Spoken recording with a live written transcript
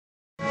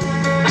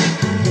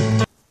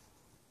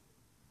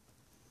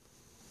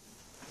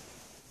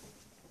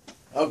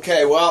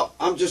Okay, well,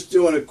 I'm just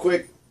doing a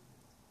quick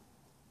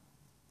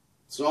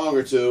song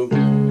or two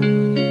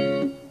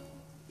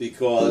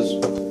because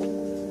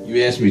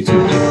you asked me to.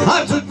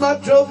 I took my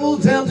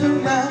troubles down to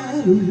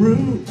my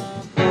room.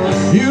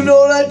 You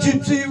know that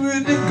gypsy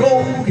with the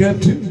gold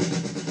cap too.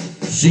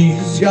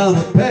 She's got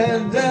a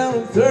pad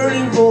down at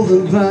 34th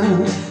and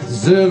Vine,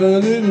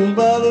 7 little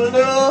bottle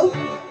of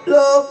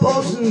love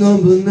potion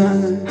number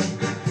 9.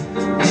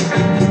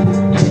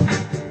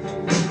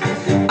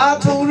 I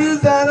told her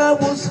that I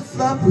was a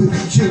flop with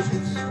chicks.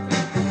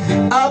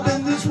 I've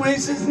been this way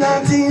since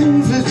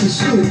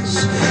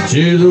 1956.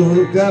 She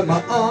looked at my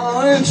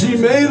arm and she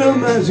made a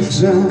magic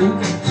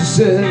sign. She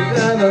said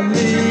that I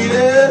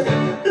needed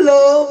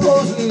love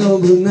potion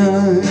number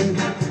 9.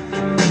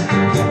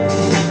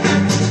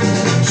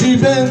 She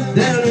bent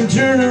down and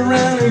turned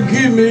around and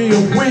gave me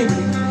a wink.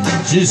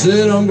 She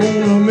said, I'm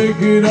gonna make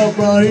it up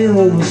right here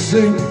on the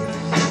sink.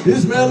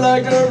 It smelled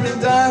like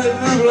turpentine, it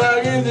looked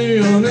like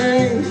Indian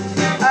ink.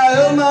 I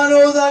held my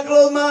nose, I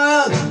closed my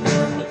eyes. I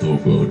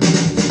felt good.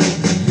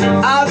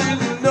 I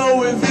didn't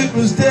know if it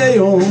was day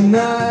or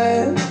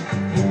night.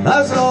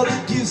 I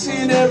started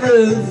kissing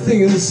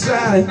everything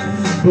inside.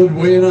 But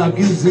when I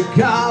kissed the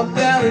cop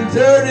down in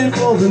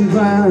 34th and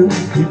Vine,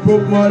 he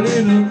broke my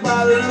little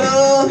bottle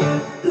of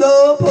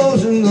love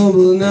potion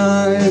number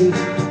 9.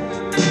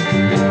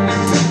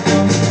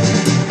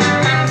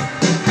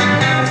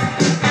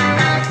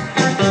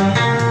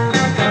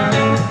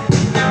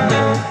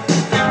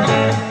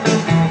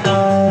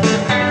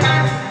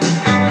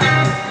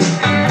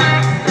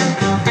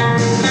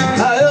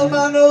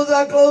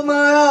 I closed my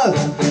eyes,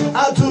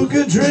 I took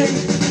a drink.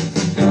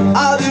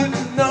 I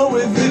didn't know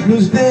if it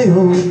was day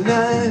or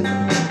night.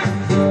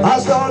 I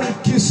started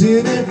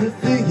kissing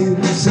everything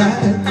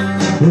inside.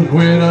 But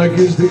when I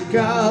kissed the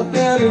cop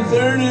down in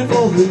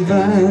 34th and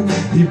Vine,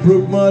 he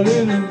broke my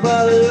little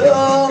bottle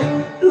of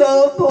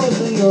love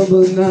potion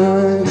number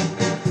 9.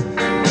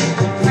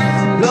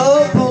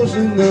 Love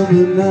potion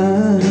number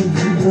 9.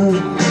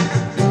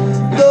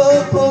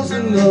 Love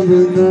potion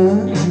number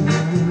 9.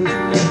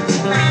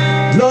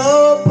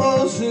 Love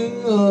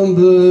potion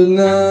number 9.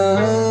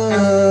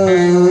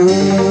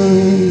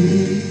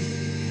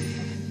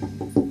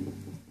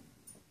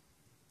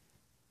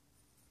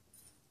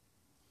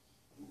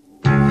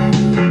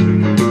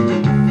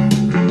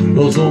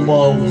 Those old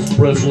Elvis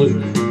Presley.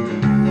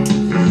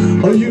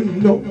 Oh, you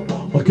know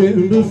I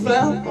can't be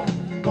found.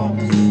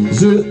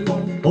 Sit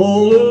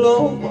all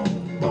alone.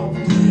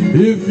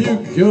 If you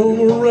come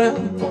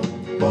around,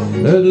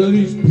 at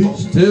least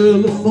please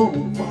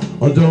telephone.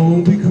 Or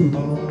don't be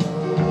cruel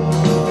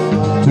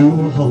to a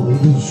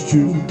heart is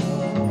true.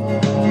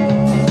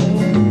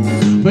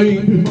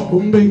 Maybe I'll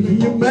make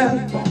you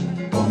mad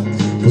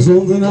for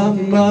something I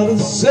might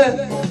have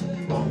said.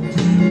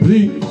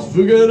 Please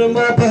forget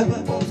my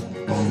past.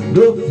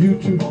 The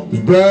future is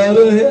bright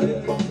ahead.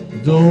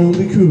 Don't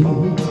be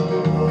cruel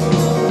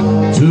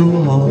to a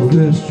heart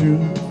is true.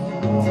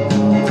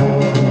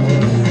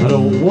 I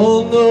don't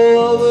want no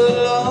other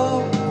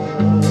love.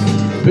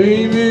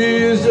 Baby,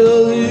 it's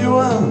just you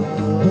I'm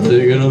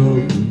thinking of.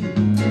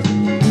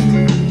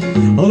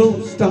 Oh,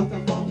 don't stop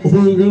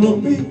thinking of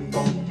me.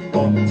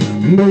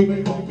 Make me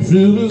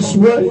feel this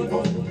way.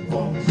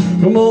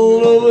 Come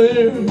on over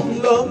here,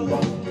 love.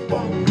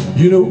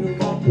 You know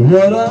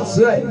what I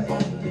say.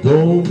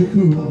 Don't be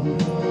cruel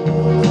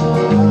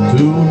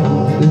to a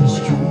heart that's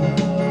true.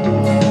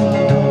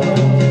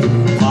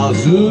 How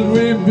should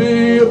we be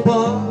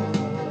apart?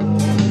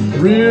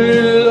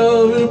 Really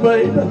love you,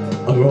 baby. I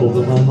rolled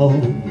in my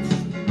heart.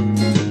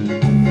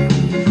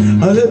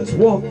 Let's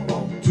walk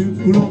to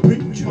the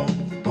preacher.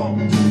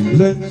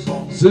 Let's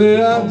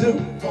say I do.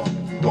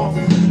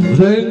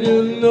 Then you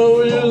know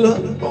you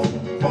love me.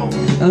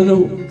 I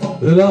know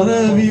that I'll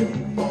have you.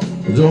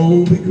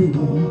 Don't be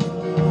cruel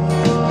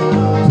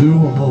to a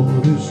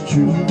heart is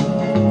true.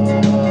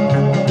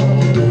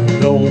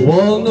 Don't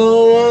want no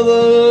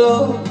other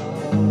love.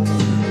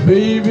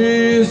 Baby,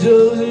 it's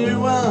just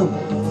you I'm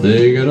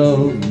thinking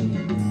of.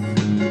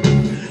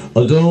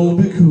 Don't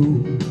be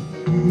cruel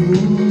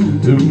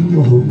to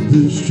a heart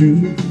is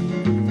true.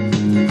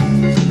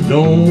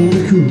 Don't be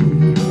cruel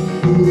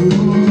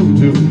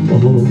to a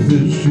heart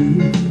is true.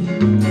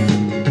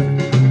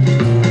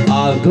 I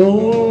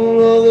don't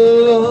want other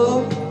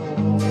love.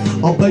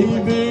 Oh,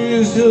 baby,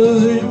 it's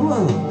just you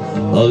I'm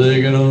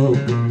thinking of.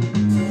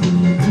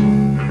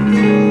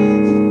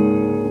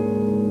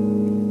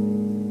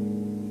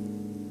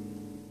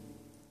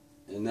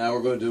 And now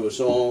we're going to do a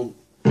song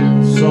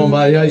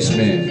by the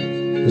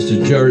Iceman,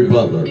 Mr. Jerry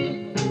Butler.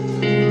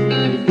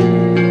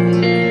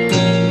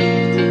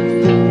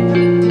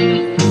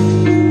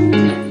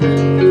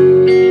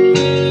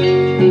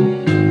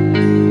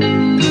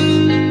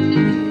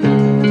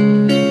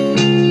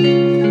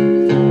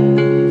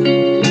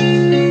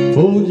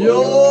 For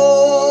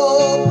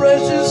your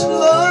precious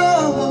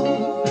love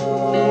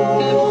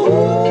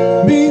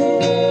be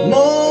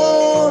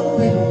more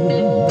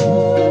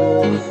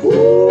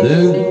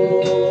than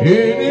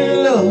any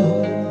love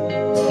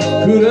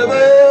could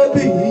ever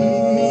be.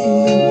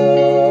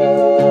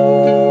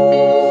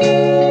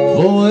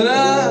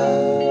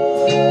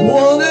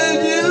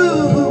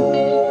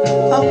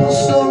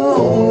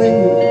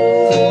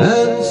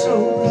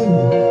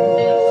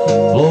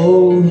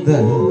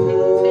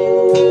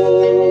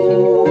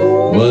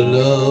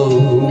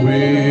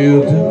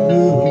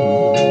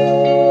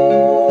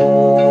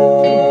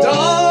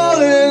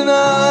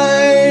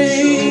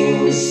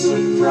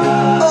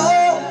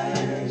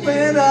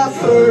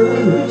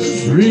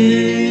 first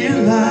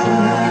realized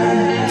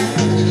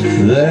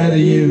that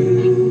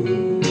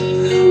you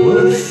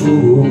were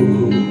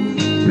fooling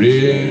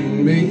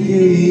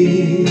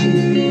me.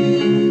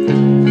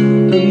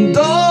 And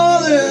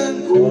darling,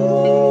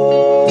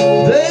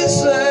 they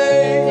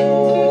say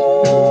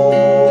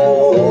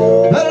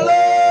that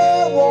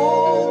love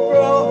won't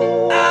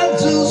grow. I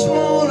just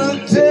wanna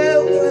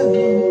tell them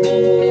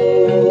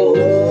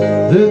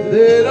that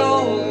they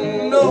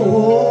don't know.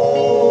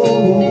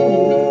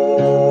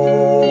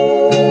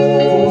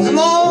 As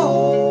long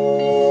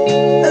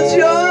as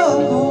you're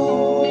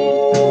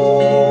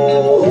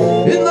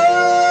in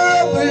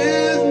love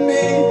with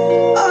me,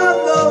 our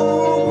love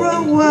will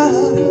grow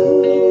wider,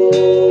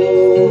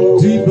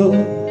 deeper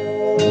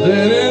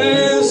than it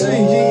is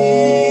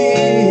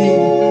here.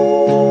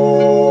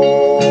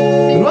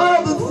 And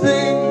all the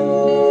things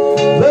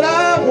that I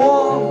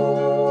want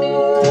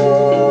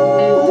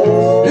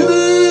in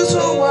this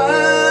whole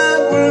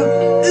wide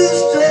world is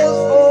just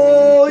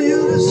for you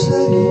to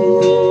say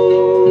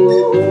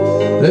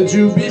that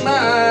you be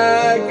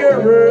my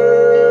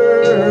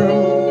girl.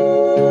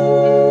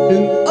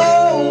 And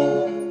oh,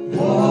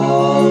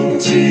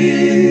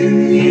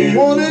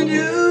 wanting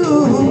you,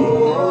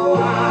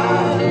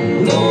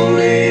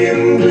 lonely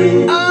and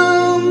blue.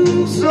 I'm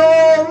so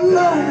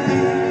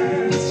lonely.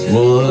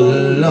 What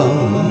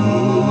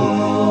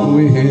love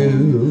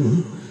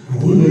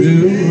will do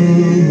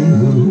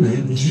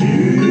and you.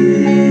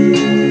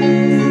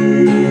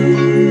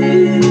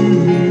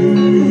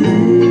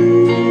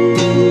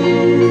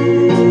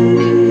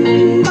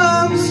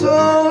 I'm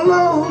so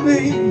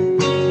lonely.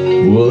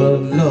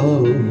 What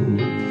love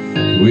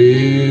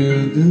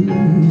will do.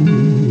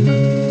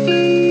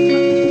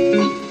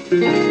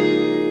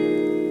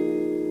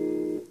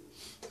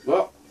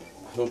 Well,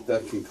 I hope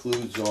that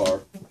concludes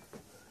our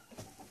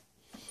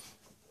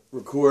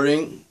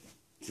recording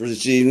for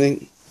this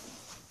evening.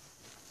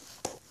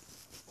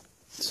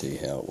 See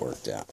how it worked out.